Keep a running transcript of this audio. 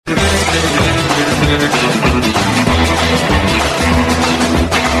Hello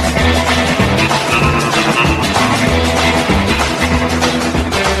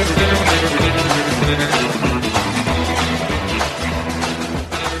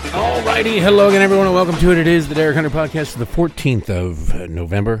again, everyone, and welcome to it. It is the Derek Hunter Podcast for the 14th of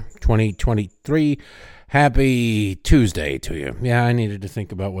November, 2023. Happy Tuesday to you. Yeah, I needed to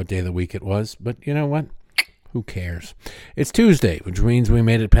think about what day of the week it was, but you know what? Who cares? It's Tuesday, which means we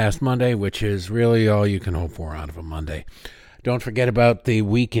made it past Monday, which is really all you can hope for out of a Monday. Don't forget about the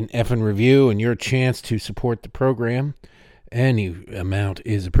Week in Effin' Review and your chance to support the program. Any amount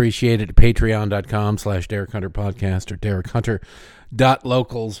is appreciated at patreon.com/Derek Hunter Podcast or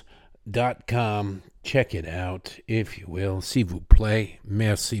DerekHunter.locals.com. Check it out, if you will. S'il vous plaît.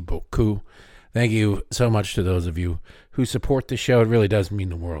 Merci beaucoup. Thank you so much to those of you who support the show. It really does mean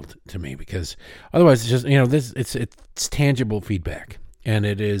the world to me, because otherwise it's just, it's tangible feedback, and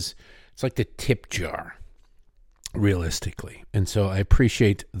it's like the tip jar, realistically. And so I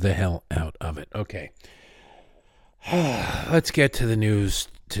appreciate the hell out of it. Okay. Let's get to the news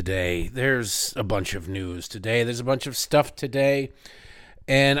today. There's a bunch of news today. There's a bunch of stuff today.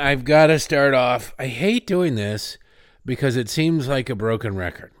 And I've got to start off, I hate doing this because it seems like a broken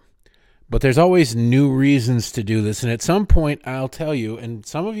record. But there's always new reasons to do this. And at some point, I'll tell you, and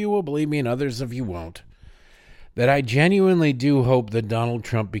some of you will believe me and others of you won't, that I genuinely do hope that Donald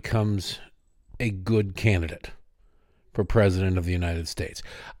Trump becomes a good candidate for President of the United States.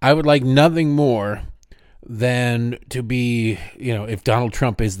 I would like nothing more than to be, if Donald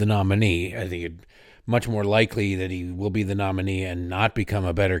Trump is the nominee, I think it's much more likely that he will be the nominee and not become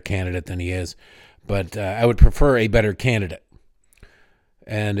a better candidate than he is. But I would prefer a better candidate.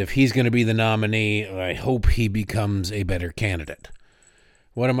 And if he's going to be the nominee, I hope he becomes a better candidate.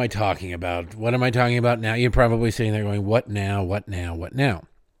 What am I talking about? What am I talking about now? You're probably sitting there going, what now, what now, what now?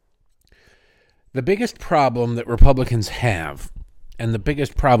 The biggest problem that Republicans have, and the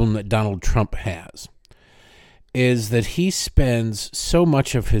biggest problem that Donald Trump has, is that he spends so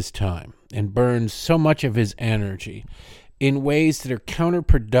much of his time and burns so much of his energy in ways that are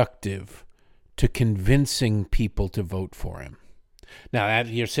counterproductive to convincing people to vote for him. Now,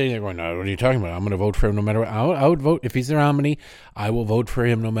 you're sitting there going, no, what are you talking about? I'm going to vote for him no matter what. I would vote, if he's the nominee, I will vote for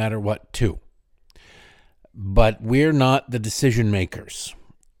him no matter what, too. But we're not the decision makers.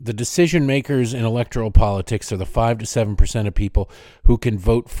 The decision makers in electoral politics are the 5 to 7% of people who can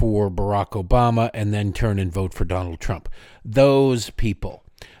vote for Barack Obama and then turn and vote for Donald Trump. Those people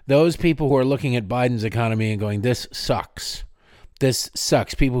who are looking at Biden's economy and going, this sucks. This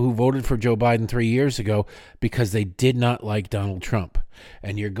sucks. People who voted for Joe Biden 3 years ago because they did not like Donald Trump.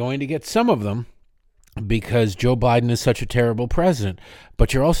 And you're going to get some of them because Joe Biden is such a terrible president.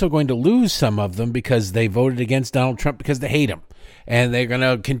 But you're also going to lose some of them because they voted against Donald Trump because they hate him. And they're going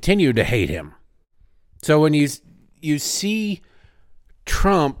to continue to hate him. So when you see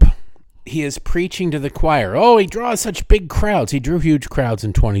Trump, he is preaching to the choir. Oh, he draws such big crowds. He drew huge crowds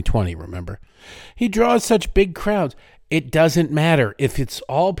in 2020, remember? He draws such big crowds. It doesn't matter. If it's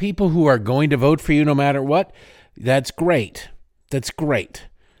all people who are going to vote for you no matter what, that's great. That's great.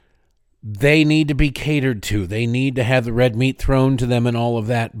 They need to be catered to. They need to have the red meat thrown to them and all of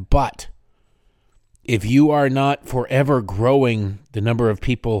that. But if you are not forever growing the number of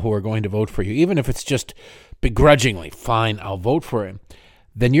people who are going to vote for you, even if it's just begrudgingly, fine, I'll vote for him,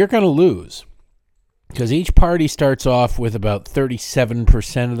 then you're going to lose. Because each party starts off with about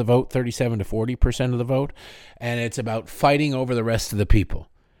 37% of the vote, 37 to 40% of the vote, and it's about fighting over the rest of the people.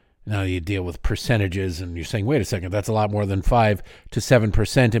 Now you deal with percentages, and you're saying, wait a second, that's a lot more than 5 to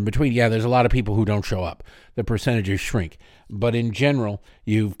 7% in between. Yeah, there's a lot of people who don't show up. The percentages shrink. But in general,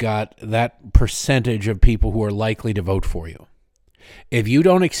 you've got that percentage of people who are likely to vote for you. If you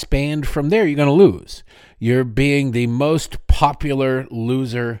don't expand from there, you're going to lose. You're being the most popular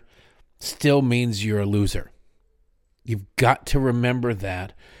loser still means you're a loser. You've got to remember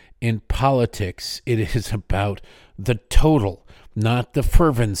that in politics, it is about the total, not the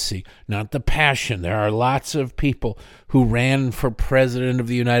fervency, not the passion. There are lots of people who ran for president of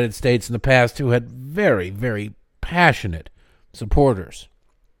the United States in the past who had very, very passionate supporters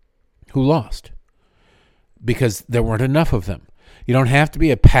who lost because there weren't enough of them. You don't have to be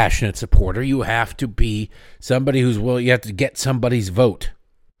a passionate supporter. You have to be somebody who's willing. You have to get somebody's vote.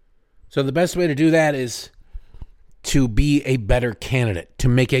 So the best way to do that is to be a better candidate, to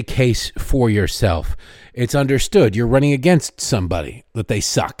make a case for yourself. It's understood you're running against somebody, that they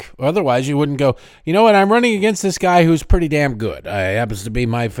suck. Otherwise, you wouldn't go, you know what, I'm running against this guy who's pretty damn good. Happens to be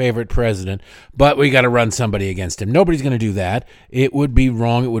my favorite president, but we got to run somebody against him. Nobody's going to do that. It would be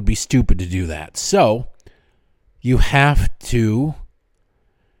wrong. It would be stupid to do that. So you have to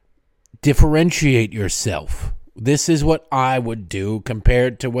Differentiate yourself. This is what I would do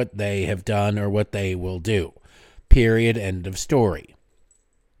compared to what they have done or what they will do. Period. End of story.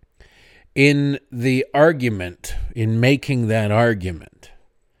 In the argument, in making that argument,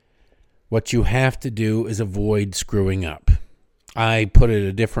 what you have to do is avoid screwing up. I put it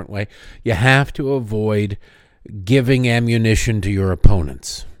a different way. You have to avoid giving ammunition to your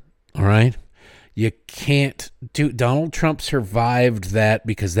opponents. All right? You can't do. Donald Trump survived that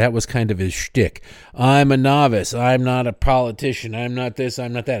because that was kind of his shtick. I'm a novice. I'm not a politician. I'm not this.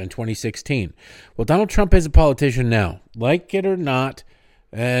 I'm not that in 2016. Well, Donald Trump is a politician now, like it or not.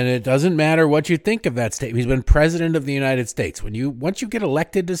 And it doesn't matter what you think of that statement. He's been president of the United States. Once you get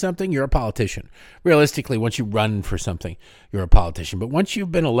elected to something, you're a politician. Realistically, once you run for something, you're a politician. But once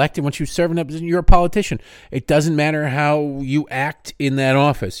you've been elected, once you serve in that position, you're a politician. It doesn't matter how you act in that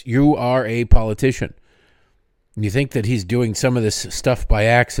office. You are a politician. You think that he's doing some of this stuff by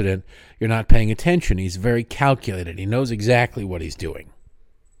accident, you're not paying attention. He's very calculated. He knows exactly what he's doing.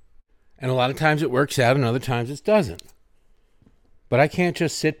 And a lot of times it works out and other times it doesn't. But I can't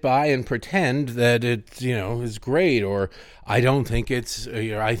just sit by and pretend that it, is great, or I don't think I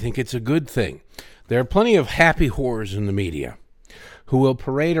think it's a good thing. There are plenty of happy whores in the media who will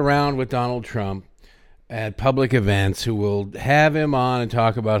parade around with Donald Trump at public events, who will have him on and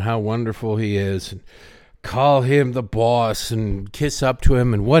talk about how wonderful he is, and call him the boss and kiss up to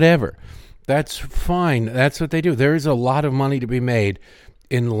him and whatever. That's fine. That's what they do. There is a lot of money to be made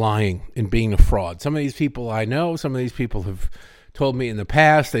in lying, in being a fraud. Some of these people I know, some of these people have told me in the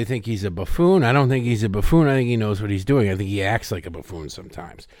past they think he's a buffoon. I don't think he's a buffoon. I think he knows what he's doing. I think he acts like a buffoon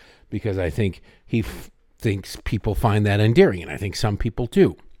sometimes because I think he thinks people find that endearing, and I think some people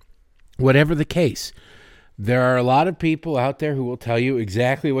do. Whatever the case, there are a lot of people out there who will tell you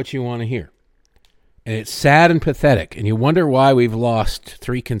exactly what you want to hear. And it's sad and pathetic, and you wonder why we've lost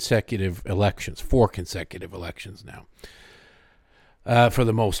 4 consecutive elections now, for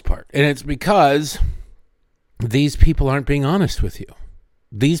the most part. And it's because these people aren't being honest with you.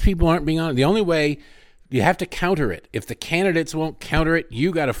 These people aren't being honest. The only way, you have to counter it. If the candidates won't counter it,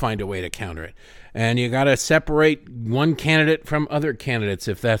 you got to find a way to counter it. And you got to separate one candidate from other candidates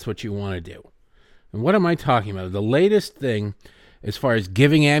if that's what you want to do. And what am I talking about? The latest thing as far as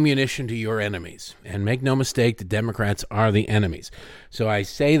giving ammunition to your enemies. And make no mistake, the Democrats are the enemies. So I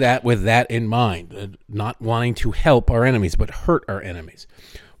say that with that in mind, not wanting to help our enemies, but hurt our enemies.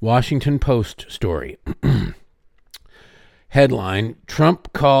 Washington Post story. Headline,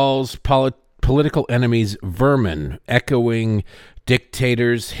 Trump calls political enemies vermin, echoing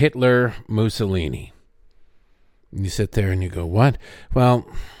dictators Hitler, Mussolini. You sit there and you go, what? Well,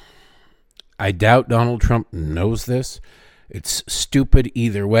 I doubt Donald Trump knows this. It's stupid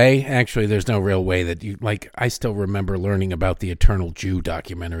either way. Actually, there's no real way that you, I still remember learning about the Eternal Jew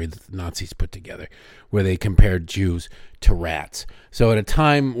documentary that the Nazis put together, where they compared Jews to rats. So at a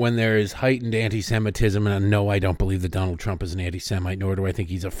time when there is heightened anti-Semitism, and no, I don't believe that Donald Trump is an anti-Semite, nor do I think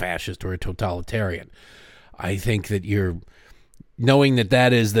he's a fascist or a totalitarian. I think that you're knowing that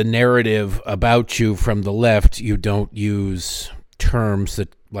that is the narrative about you from the left. You don't use terms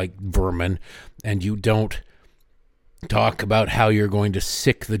that like vermin, and you don't talk about how you're going to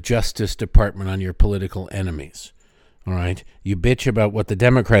sick the Justice Department on your political enemies. All right? You bitch about what the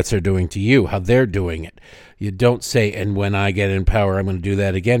Democrats are doing to you, how they're doing it. You don't say, and when I get in power, I'm going to do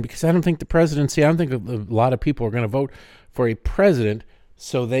that again, because I don't think the presidency, I don't think a lot of people are going to vote for a president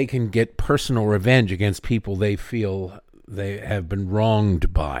so they can get personal revenge against people they feel they have been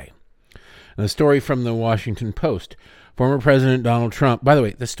wronged by. And a story from the Washington Post. Former President Donald Trump, by the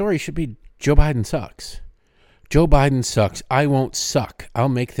way, the story should be Joe Biden sucks. Joe Biden sucks. I won't suck. I'll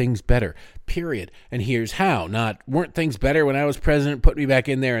make things better. Period. And here's how. Not, weren't things better when I was president? Put me back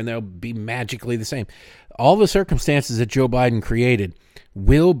in there and they'll be magically the same. All the circumstances that Joe Biden created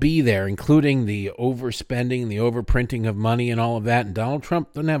will be there, including the overspending, the overprinting of money and all of that. And Donald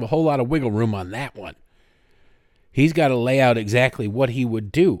Trump doesn't have a whole lot of wiggle room on that one. He's got to lay out exactly what he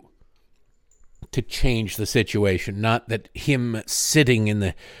would do to change the situation. Not that him sitting in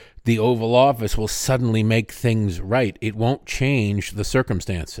the Oval Office will suddenly make things right. It won't change the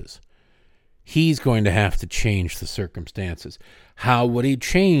circumstances. He's going to have to change the circumstances. How would he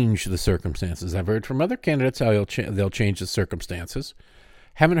change the circumstances? I've heard from other candidates how they'll change the circumstances.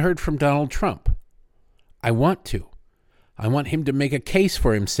 Haven't heard from Donald Trump. I want to. I want him to make a case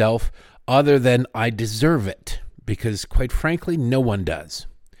for himself other than I deserve it, because quite frankly, no one does.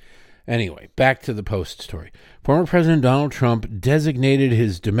 Anyway, back to the Post story. Former President Donald Trump designated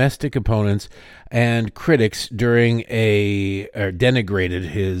his domestic opponents and critics denigrated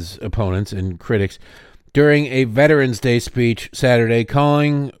his opponents and critics during a Veterans Day speech Saturday,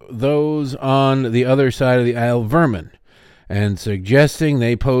 calling those on the other side of the aisle vermin and suggesting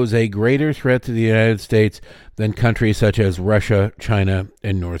they pose a greater threat to the United States than countries such as Russia, China,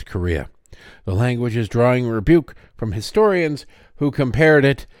 and North Korea. The language is drawing rebuke from historians who compared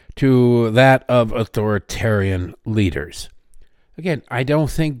it to that of authoritarian leaders. Again, I don't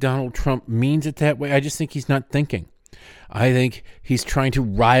think Donald Trump means it that way. I just think he's not thinking. I think he's trying to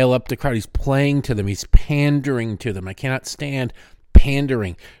rile up the crowd. He's playing to them. He's pandering to them. I cannot stand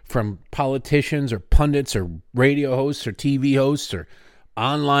pandering from politicians or pundits or radio hosts or TV hosts or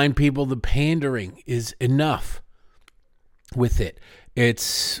online people. The pandering is enough with it.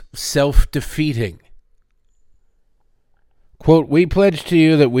 It's self-defeating. Quote, "We pledge to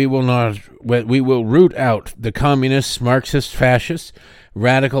you that we will root out the communists, Marxists, fascists,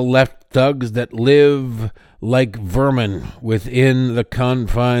 radical left thugs that live like vermin within the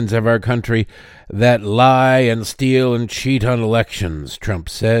confines of our country, that lie and steal and cheat on elections," Trump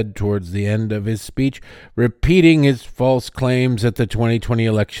said towards the end of his speech, repeating his false claims that the 2020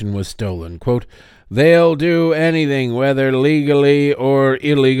 election was stolen. Quote, "They'll do anything, whether legally or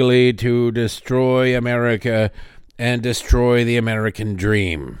illegally, to destroy America and destroy the American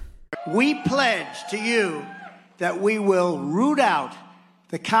dream." We pledge to you that we will root out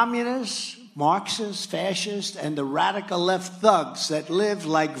the communists, Marxists, fascists, and the radical left thugs that live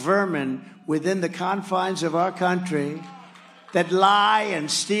like vermin within the confines of our country, that lie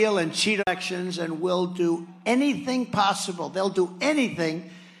and steal and cheat elections, and will do anything possible. They'll do anything,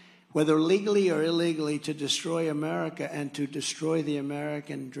 whether legally or illegally, to destroy America and to destroy the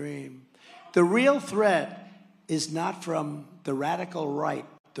American dream. The real threat is not from the radical right.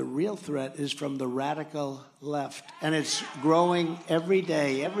 The real threat is from the radical left, and it's growing every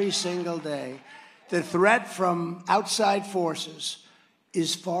day, every single day. The threat from outside forces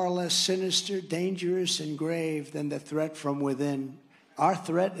is far less sinister, dangerous, and grave than the threat from within. Our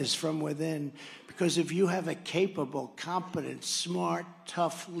threat is from within, because if you have a capable, competent, smart,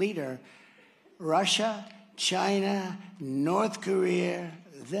 tough leader, Russia, China, North Korea,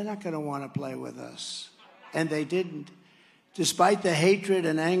 they're not going to want to play with us. And they didn't. Despite the hatred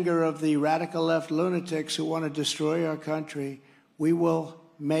and anger of the radical left lunatics who want to destroy our country, we will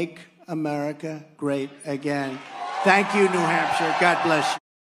make America great again. Thank you, New Hampshire. God bless you.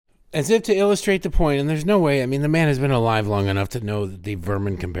 As if to illustrate the point, and there's no way, I mean, the man has been alive long enough to know that the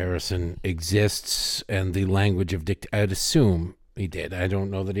vermin comparison exists and the language of I'd assume he did. I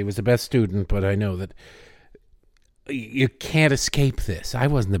don't know that he was the best student, but I know that you can't escape this. I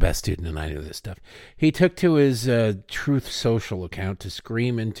wasn't the best student and I knew this stuff. He took to his Truth Social account to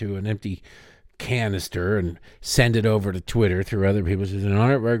scream into an empty canister and send it over to Twitter through other people. It's in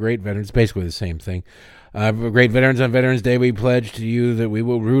honor of our great veterans. Basically the same thing. Great veterans, on Veterans Day, we pledge to you that we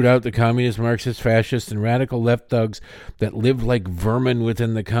will root out the communists, Marxists, fascists, and radical left thugs that live like vermin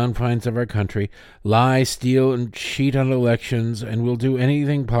within the confines of our country, lie, steal, and cheat on elections, and will do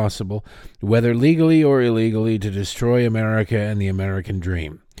anything possible, whether legally or illegally, to destroy America and the American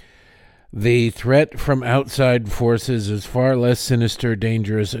dream. The threat from outside forces is far less sinister,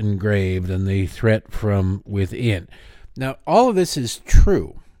 dangerous, and grave than the threat from within. Now, all of this is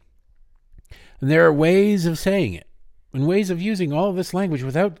true. And there are ways of saying it, and ways of using all of this language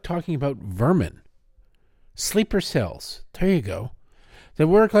without talking about vermin. Sleeper cells. There you go. That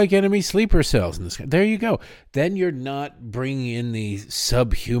work like enemy sleeper cells in this. There you go. Then you're not bringing in the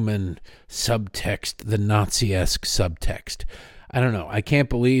subhuman subtext, the Nazi-esque subtext. I don't know. I can't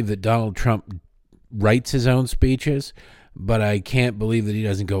believe that Donald Trump writes his own speeches, but I can't believe that he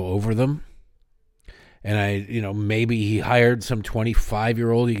doesn't go over them. And maybe he hired some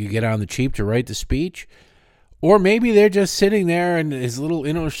 25-year-old he could get on the cheap to write the speech. Or maybe they're just sitting there in his little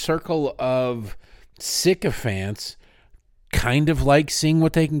inner circle of sycophants, kind of like seeing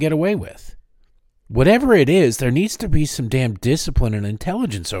what they can get away with. Whatever it is, there needs to be some damn discipline and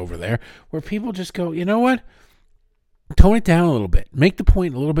intelligence over there where people just go, you know what? Tone it down a little bit. Make the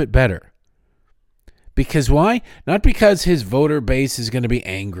point a little bit better. Because why? Not because his voter base is going to be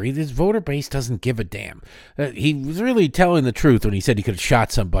angry. His voter base doesn't give a damn. He was really telling the truth when he said he could have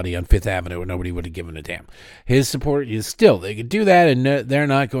shot somebody on Fifth Avenue and nobody would have given a damn. His support is still, they could do that and they're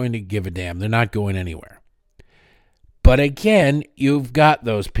not going to give a damn. They're not going anywhere. But again, you've got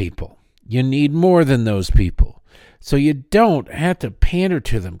those people. You need more than those people. So you don't have to pander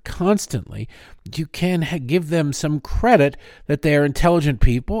to them constantly. You can give them some credit that they are intelligent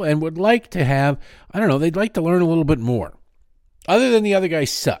people and would like to have, they'd like to learn a little bit more. Other than the other guy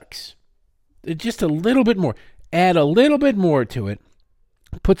sucks. Just a little bit more. Add a little bit more to it.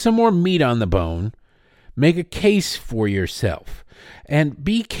 Put some more meat on the bone. Make a case for yourself. And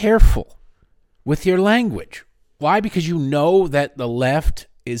be careful with your language. Why? Because you know that the left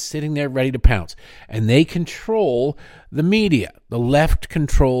is sitting there ready to pounce, and they control the media. The left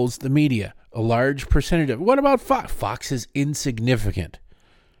controls the media, a large percentage of it. What about Fox? Fox is insignificant.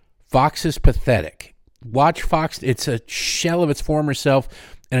 Fox is pathetic. Watch Fox. It's a shell of its former self,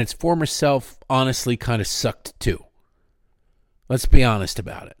 and its former self honestly kind of sucked too. Let's be honest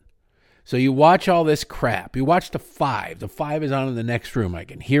about it. So you watch all this crap. You watch The Five. The Five is on in the next room. I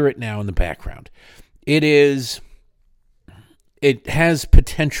can hear it now in the background. It has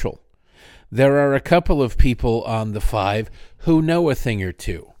potential. There are a couple of people on The Five who know a thing or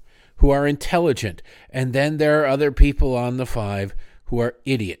two, who are intelligent. And then there are other people on The Five who are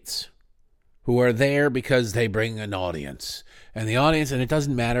idiots, who are there because they bring an audience. And the audience, and it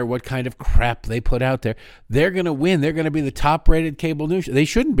doesn't matter what kind of crap they put out there, they're going to win. They're going to be the top-rated cable news. They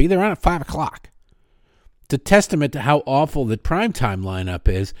shouldn't be. They're on at 5 o'clock. It's a testament to how awful the primetime lineup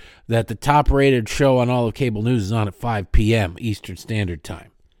is that the top-rated show on all of cable news is on at 5 p.m. Eastern Standard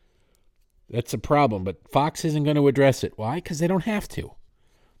Time. That's a problem, but Fox isn't going to address it. Why? Because they don't have to.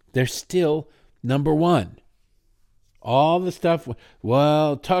 They're still number one. All the stuff,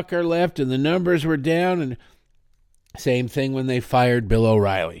 well, Tucker left and the numbers were down, and same thing when they fired Bill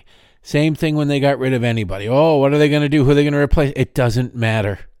O'Reilly. Same thing when they got rid of anybody. Oh, what are they going to do? Who are they going to replace? It doesn't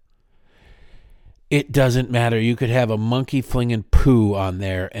matter. It doesn't matter. You could have a monkey flinging poo on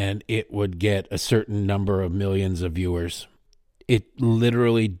there and it would get a certain number of millions of viewers. It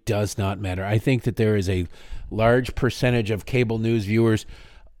literally does not matter. I think that there is a large percentage of cable news viewers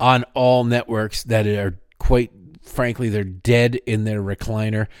on all networks that are quite frankly, they're dead in their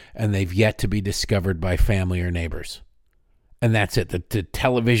recliner and they've yet to be discovered by family or neighbors. And that's it. The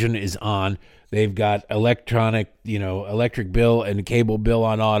television is on. They've got electric bill and cable bill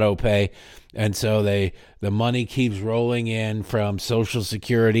on auto pay. And so the money keeps rolling in from Social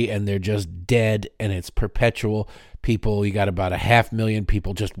Security and they're just dead and it's perpetual. People, you got about 500,000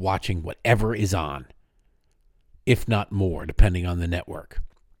 people just watching whatever is on, if not more, depending on the network.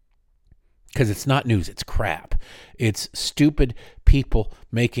 Because it's not news, it's crap. It's stupid people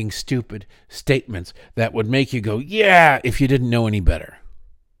making stupid statements that would make you go, yeah, if you didn't know any better.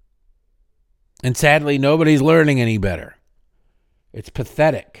 And sadly, nobody's learning any better. It's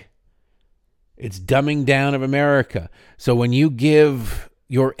pathetic. It's dumbing down of America. So when you give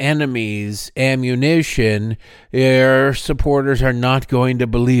your enemies ammunition, your supporters are not going to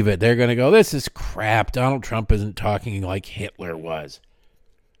believe it. They're going to go, this is crap. Donald Trump isn't talking like Hitler was.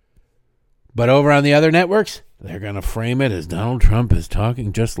 But over on the other networks, they're going to frame it as Donald Trump is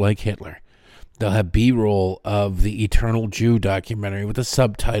talking just like Hitler. They'll have B-roll of the Eternal Jew documentary with the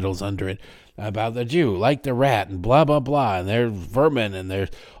subtitles under it about the Jew, like the rat, and blah, blah, blah. And there's vermin, and there's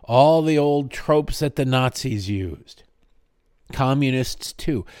all the old tropes that the Nazis used. Communists,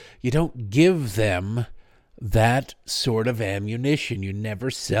 too. You don't give them that sort of ammunition. You never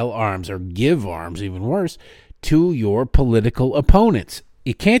sell arms, or give arms, even worse, to your political opponents.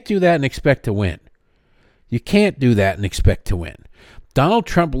 You can't do that and expect to win. You can't do that and expect to win. Donald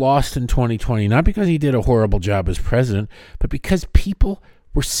Trump lost in 2020, not because he did a horrible job as president, but because people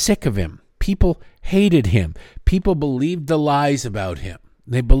were sick of him. People hated him. People believed the lies about him.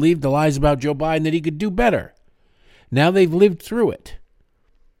 They believed the lies about Joe Biden that he could do better. Now they've lived through it.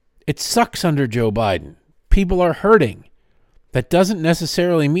 It sucks under Joe Biden. People are hurting. That doesn't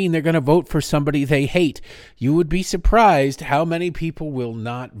necessarily mean they're going to vote for somebody they hate. You would be surprised how many people will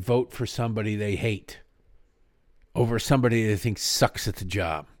not vote for somebody they hate over somebody they think sucks at the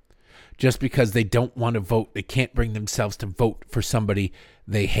job. Just because they don't want to vote, they can't bring themselves to vote for somebody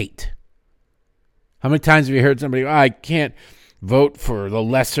they hate. How many times have you heard somebody, I can't vote for the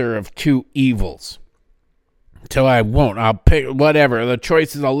lesser of two evils? So I won't. I'll pick whatever. The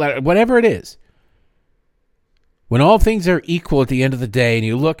choice is whatever it is. When all things are equal at the end of the day, and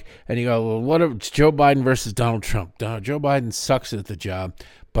you look and you go, well, what if it's Joe Biden versus Donald Trump? Joe Biden sucks at the job,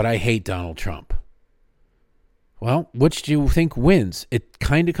 but I hate Donald Trump. Well, which do you think wins? It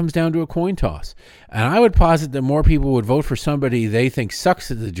kind of comes down to a coin toss. And I would posit that more people would vote for somebody they think sucks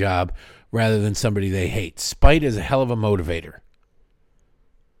at the job rather than somebody they hate. Spite is a hell of a motivator.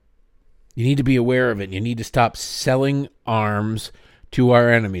 You need to be aware of it. You need to stop selling arms to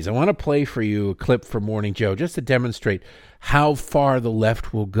our enemies. I want to play for you a clip from Morning Joe just to demonstrate how far the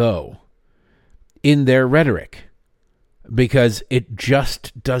left will go in their rhetoric, because it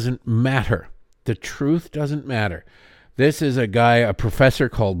just doesn't matter. The truth doesn't matter. This is a professor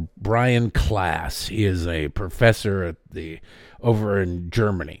called Brian Klaas. He is a professor over in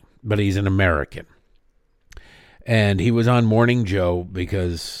Germany, but he's an American. And he was on Morning Joe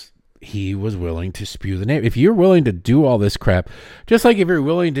because he was willing to spew the name. If you're willing to do all this crap, just like if you're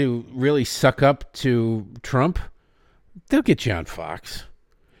willing to really suck up to Trump, they'll get you on Fox.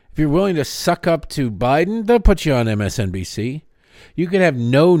 If you're willing to suck up to Biden, they'll put you on MSNBC. You could have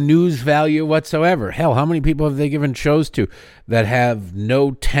no news value whatsoever. Hell, how many people have they given shows to that have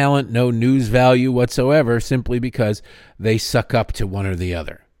no talent, no news value whatsoever, simply because they suck up to one or the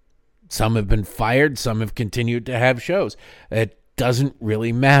other? Some have been fired. Some have continued to have shows. It doesn't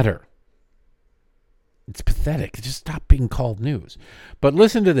really matter. It's pathetic. Just stop being called news. But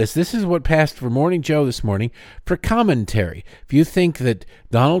listen to this. This is what passed for Morning Joe this morning for commentary. If you think that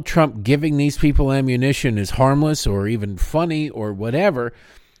Donald Trump giving these people ammunition is harmless or even funny or whatever,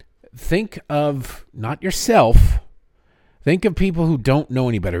 think of not yourself. Think of people who don't know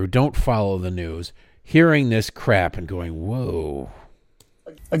any better, who don't follow the news, hearing this crap and going, whoa.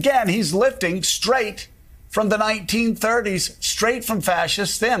 Again, he's lifting straight from the 1930s, straight from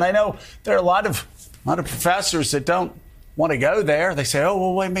fascists then. I know there are a lot of professors that don't want to go there. They say, oh,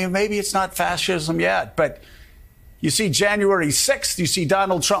 well, wait, maybe it's not fascism yet. But you see January 6th, you see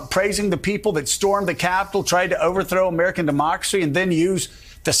Donald Trump praising the people that stormed the Capitol, tried to overthrow American democracy, and then use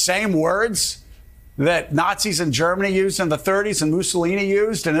the same words that Nazis in Germany used in the 30s and Mussolini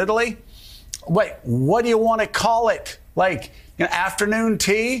used in Italy. Wait, what do you want to call it? Like, afternoon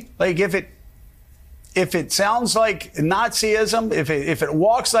tea? Like, if it sounds like Nazism, if it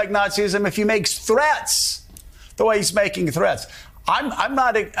walks like Nazism, if he makes threats the way he's making threats, I'm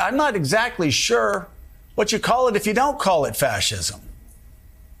not exactly sure what you call it if you don't call it fascism.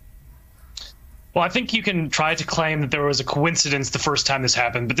 Well, I think you can try to claim that there was a coincidence the first time this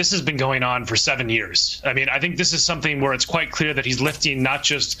happened, but this has been going on for 7 years. I mean, I think this is something where it's quite clear that he's lifting not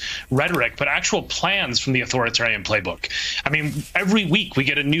just rhetoric, but actual plans from the authoritarian playbook. I mean, every week we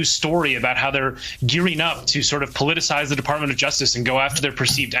get a new story about how they're gearing up to sort of politicize the Department of Justice and go after their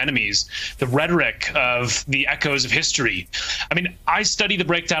perceived enemies, the rhetoric of the echoes of history. I mean, I study the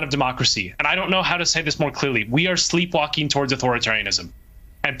breakdown of democracy, and I don't know how to say this more clearly. We are sleepwalking towards authoritarianism.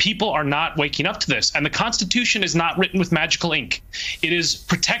 And people are not waking up to this. And the Constitution is not written with magical ink. It is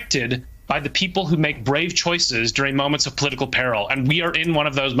protected by the people who make brave choices during moments of political peril. And we are in one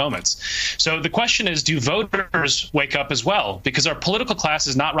of those moments. So the question is, do voters wake up as well? Because our political class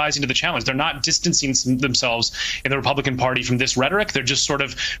is not rising to the challenge. They're not distancing themselves in the Republican Party from this rhetoric. They're just sort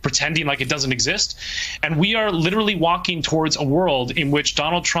of pretending like it doesn't exist. And we are literally walking towards a world in which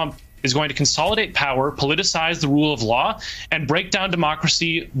Donald Trump is going to consolidate power, politicize the rule of law, and break down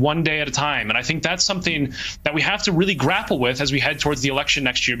democracy one day at a time. And I think that's something that we have to really grapple with as we head towards the election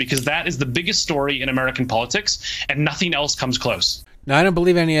next year, because that is the biggest story in American politics, and nothing else comes close. Now, I don't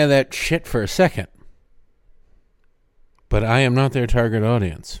believe any of that shit for a second, but I am not their target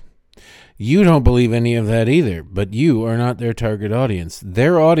audience. You don't believe any of that either, but you are not their target audience.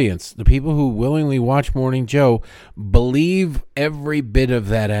 Their audience, the people who willingly watch Morning Joe, believe every bit of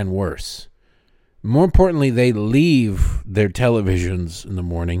that and worse. More importantly, they leave their televisions in the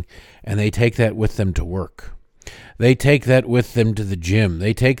morning and they take that with them to work. They take that with them to the gym.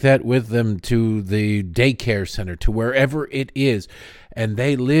 They take that with them to the daycare center, to wherever it is. And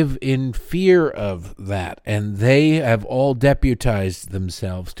they live in fear of that. And they have all deputized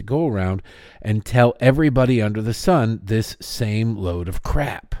themselves to go around and tell everybody under the sun this same load of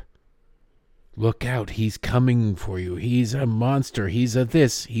crap. Look out, he's coming for you. He's a monster. He's a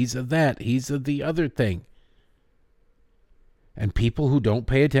this, he's a that, he's a the other thing. And people who don't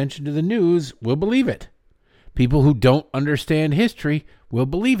pay attention to the news will believe it. People who don't understand history will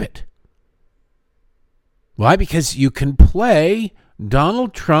believe it. Why? Because you can play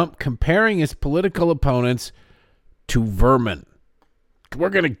Donald Trump comparing his political opponents to vermin. We're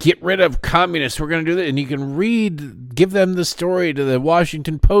going to get rid of communists. We're going to do that. And you can give them the story to the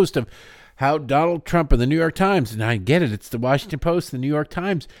Washington Post of how Donald Trump and the New York Times, and I get it, it's the Washington Post, the New York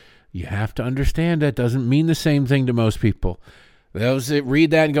Times. You have to understand that doesn't mean the same thing to most people. Those that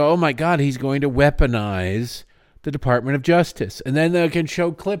read that and go, oh my God, he's going to weaponize the Department of Justice. And then they can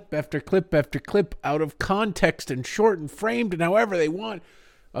show clip after clip after clip out of context and short and framed and however they want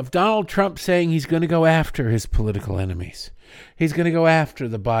of Donald Trump saying he's going to go after his political enemies. He's going to go after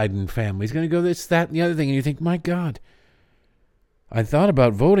the Biden family. He's going to go this, that, and the other thing. And you think, my God, I thought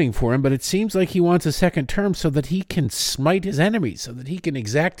about voting for him, but it seems like he wants a second term so that he can smite his enemies, so that he can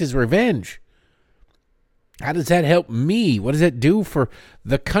exact his revenge. How does that help me? What does that do for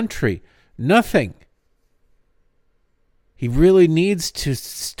the country? Nothing. He really needs to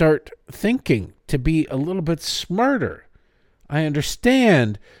start thinking, to be a little bit smarter. I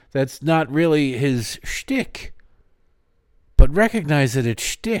understand that's not really his shtick, but recognize that it's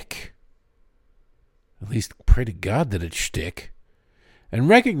shtick. At least pray to God that it's shtick. and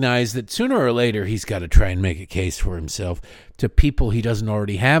recognize that sooner or later he's got to try and make a case for himself to people he doesn't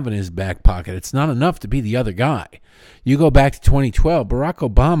already have in his back pocket. It's not enough to be the other guy. You go back to 2012, Barack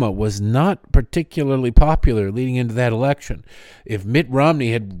Obama was not particularly popular leading into that election. If Mitt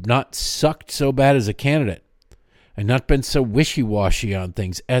Romney had not sucked so bad as a candidate and not been so wishy-washy on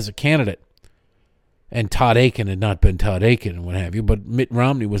things as a candidate, and Todd Aiken had not been Todd Aiken and what have you, but Mitt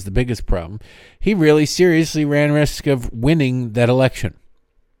Romney was the biggest problem, he really seriously ran risk of winning that election.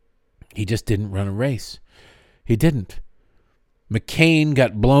 He just didn't run a race. He didn't. McCain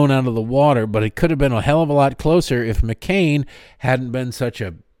got blown out of the water, but it could have been a hell of a lot closer if McCain hadn't been such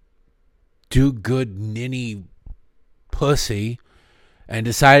a do-good ninny pussy and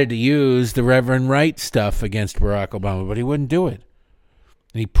decided to use the Reverend Wright stuff against Barack Obama, but he wouldn't do it.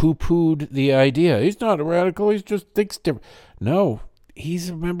 And he poo-pooed the idea. He's not a radical, he just thinks different. No, he's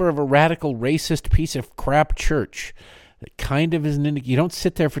a member of a radical, racist piece of crap church that kind of isn't you don't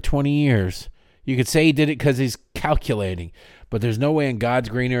sit there for 20 years. You could say he did it because he's calculating, but there's no way in God's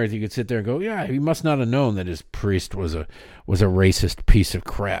green earth you could sit there and go, yeah, he must not have known that his priest was a racist piece of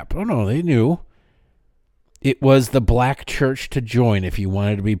crap. Oh, no, they knew. It was the black church to join if you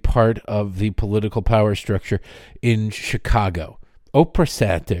wanted to be part of the political power structure in Chicago. Oprah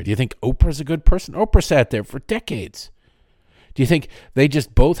sat there. Do you think Oprah's a good person? Oprah sat there for decades. Do you think they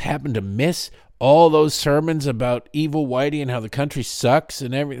just both happened to miss all those sermons about evil Whitey and how the country sucks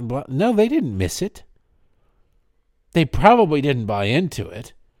and everything? No, they didn't miss it. They probably didn't buy into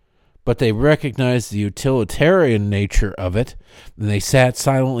it, but they recognized the utilitarian nature of it, and they sat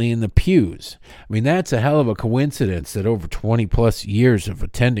silently in the pews. I mean, that's a hell of a coincidence that over 20-plus years of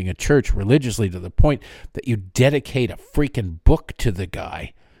attending a church religiously to the point that you dedicate a freaking book to the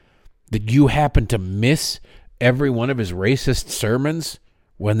guy, that you happen to miss every one of his racist sermons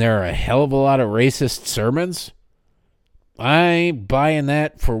when there are a hell of a lot of racist sermons? I ain't buying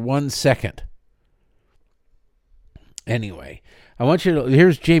that for 1 second. Anyway, I want you to,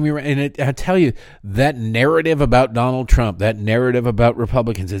 here's Jamie, and I tell you, that narrative about Donald Trump, that narrative about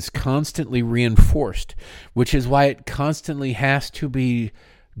Republicans is constantly reinforced, which is why it constantly has to be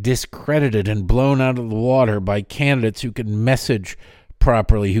discredited and blown out of the water by candidates who can message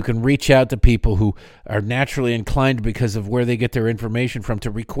properly, who can reach out to people who are naturally inclined because of where they get their information from to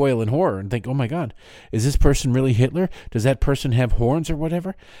recoil in horror and think, oh my God, is this person really Hitler? Does that person have horns or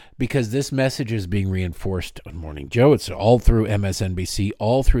whatever? Because this message is being reinforced on Morning Joe. It's all through MSNBC,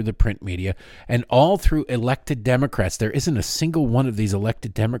 all through the print media, and all through elected Democrats. There isn't a single one of these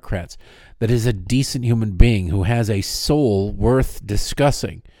elected Democrats that is a decent human being who has a soul worth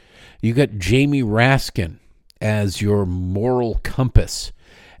discussing. You got Jamie Raskin as your moral compass,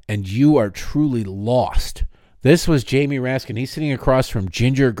 and you are truly lost. This was Jamie Raskin. He's sitting across from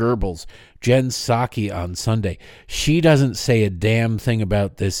Ginger Goebbels, Jen Psaki on Sunday. She doesn't say a damn thing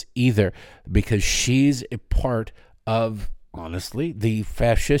about this either because she's a part of, honestly, the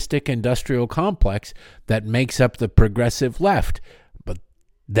fascistic industrial complex that makes up the progressive left. But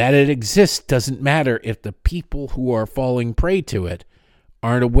that it exists doesn't matter if the people who are falling prey to it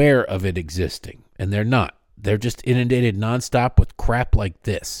aren't aware of it existing, and they're not. They're just inundated nonstop with crap like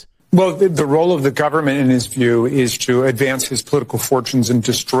this. Well, the role of the government, in his view, is to advance his political fortunes and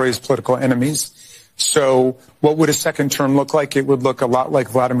destroy his political enemies. So what would a second term look like? It would look a lot like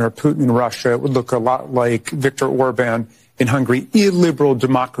Vladimir Putin in Russia. It would look a lot like Viktor Orban in Hungary. Illiberal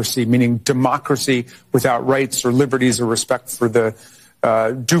democracy, meaning democracy without rights or liberties or respect for the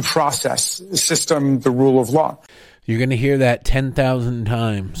due process system, the rule of law. You're going to hear that 10,000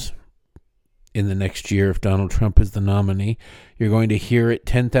 times in the next year if Donald Trump is the nominee. You're going to hear it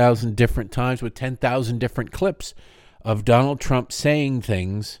 10,000 different times with 10,000 different clips of Donald Trump saying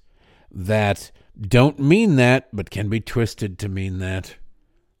things that don't mean that, but can be twisted to mean that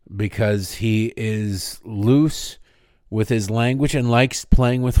because he is loose with his language and likes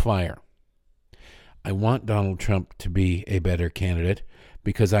playing with fire. I want Donald Trump to be a better candidate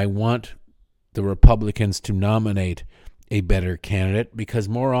because I want the Republicans to nominate a better candidate because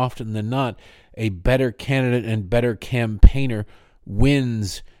more often than not, a better candidate and better campaigner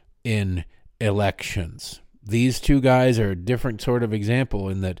wins in elections. These two guys are a different sort of example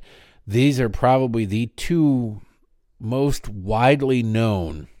in that these are probably the two most widely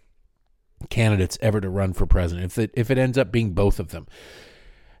known candidates ever to run for president. If it ends up being both of them,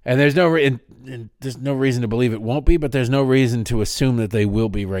 and there's no reason to believe it won't be, but there's no reason to assume that they will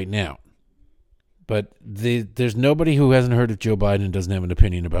be right now. But there's nobody who hasn't heard of Joe Biden and doesn't have an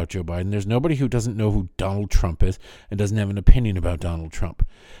opinion about Joe Biden. There's nobody who doesn't know who Donald Trump is and doesn't have an opinion about Donald Trump.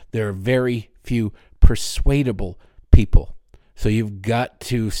 There are very few persuadable people. So you've got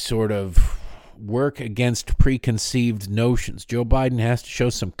to sort of work against preconceived notions. Joe Biden has to show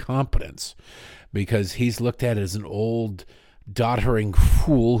some competence because he's looked at as an old, doddering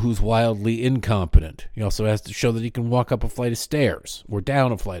fool who's wildly incompetent. He also has to show that he can walk up a flight of stairs or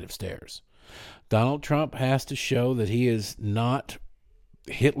down a flight of stairs. Donald Trump has to show that he is not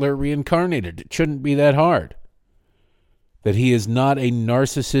Hitler reincarnated. It shouldn't be that hard. That he is not a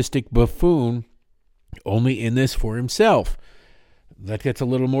narcissistic buffoon only in this for himself. That gets a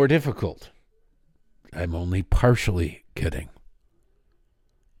little more difficult. I'm only partially kidding.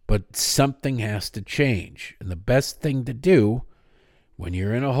 But something has to change. And the best thing to do when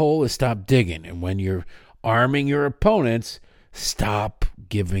you're in a hole is stop digging. And when you're arming your opponents, stop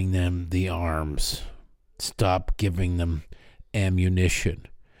giving them the arms. Stop giving them ammunition.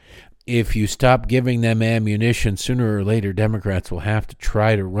 If you stop giving them ammunition, sooner or later Democrats will have to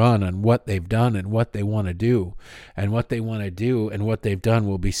try to run on what they've done and what they want to do. And what they want to do and what they've done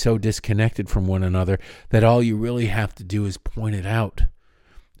will be so disconnected from one another that all you really have to do is point it out.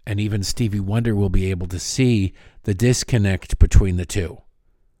 And even Stevie Wonder will be able to see the disconnect between the two.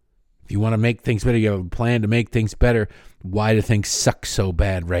 If you want to make things better, you have a plan to make things better. Why do things suck so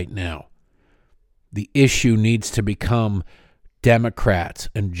bad right now? The issue needs to become Democrats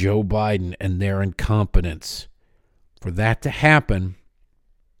and Joe Biden and their incompetence. For that to happen,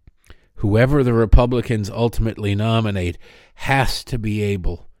 whoever the Republicans ultimately nominate has to be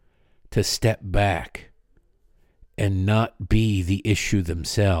able to step back and not be the issue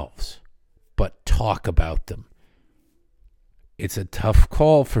themselves, but talk about them. It's a tough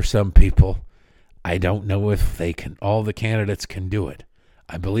call for some people. I don't know if they can. All the candidates can do it.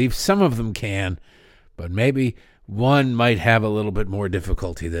 I believe some of them can, but maybe one might have a little bit more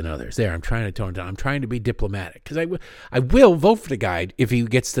difficulty than others. There, I'm trying to tone down. I'm trying to be diplomatic because I will vote for the guy if he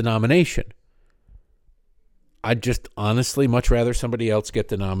gets the nomination. I'd just honestly much rather somebody else get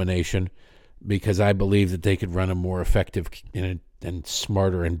the nomination because I believe that they could run a more effective and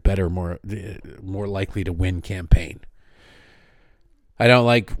smarter and better, more likely to win campaign. I don't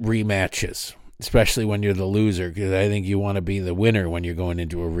like rematches, especially when you're the loser, because I think you want to be the winner when you're going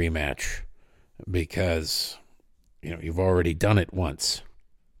into a rematch because you've already done it once.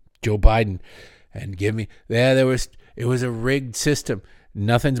 Joe Biden, and it was a rigged system.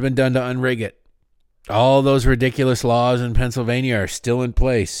 Nothing's been done to unrig it. All those ridiculous laws in Pennsylvania are still in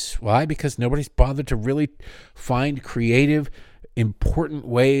place. Why? Because nobody's bothered to really find creative, important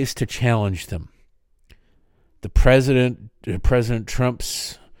ways to challenge them. President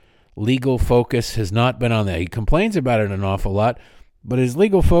Trump's legal focus has not been on that. He complains about it an awful lot, but his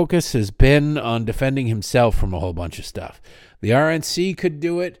legal focus has been on defending himself from a whole bunch of stuff. The RNC could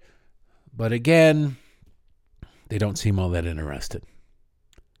do it, but again, they don't seem all that interested.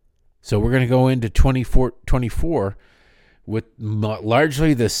 So we're going to go into 2024 with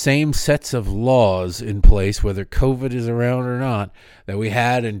largely the same sets of laws in place, whether COVID is around or not, that we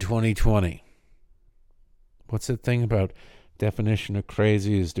had in 2020. What's the thing about definition of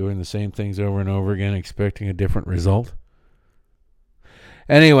crazy is doing the same things over and over again, expecting a different result?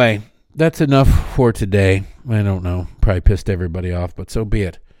 Anyway, that's enough for today. I don't know. Probably pissed everybody off, but so be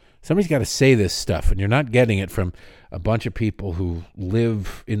it. Somebody's got to say this stuff, and you're not getting it from a bunch of people who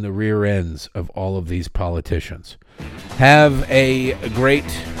live in the rear ends of all of these politicians. Have a great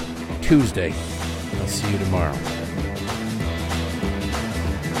Tuesday. I'll see you tomorrow.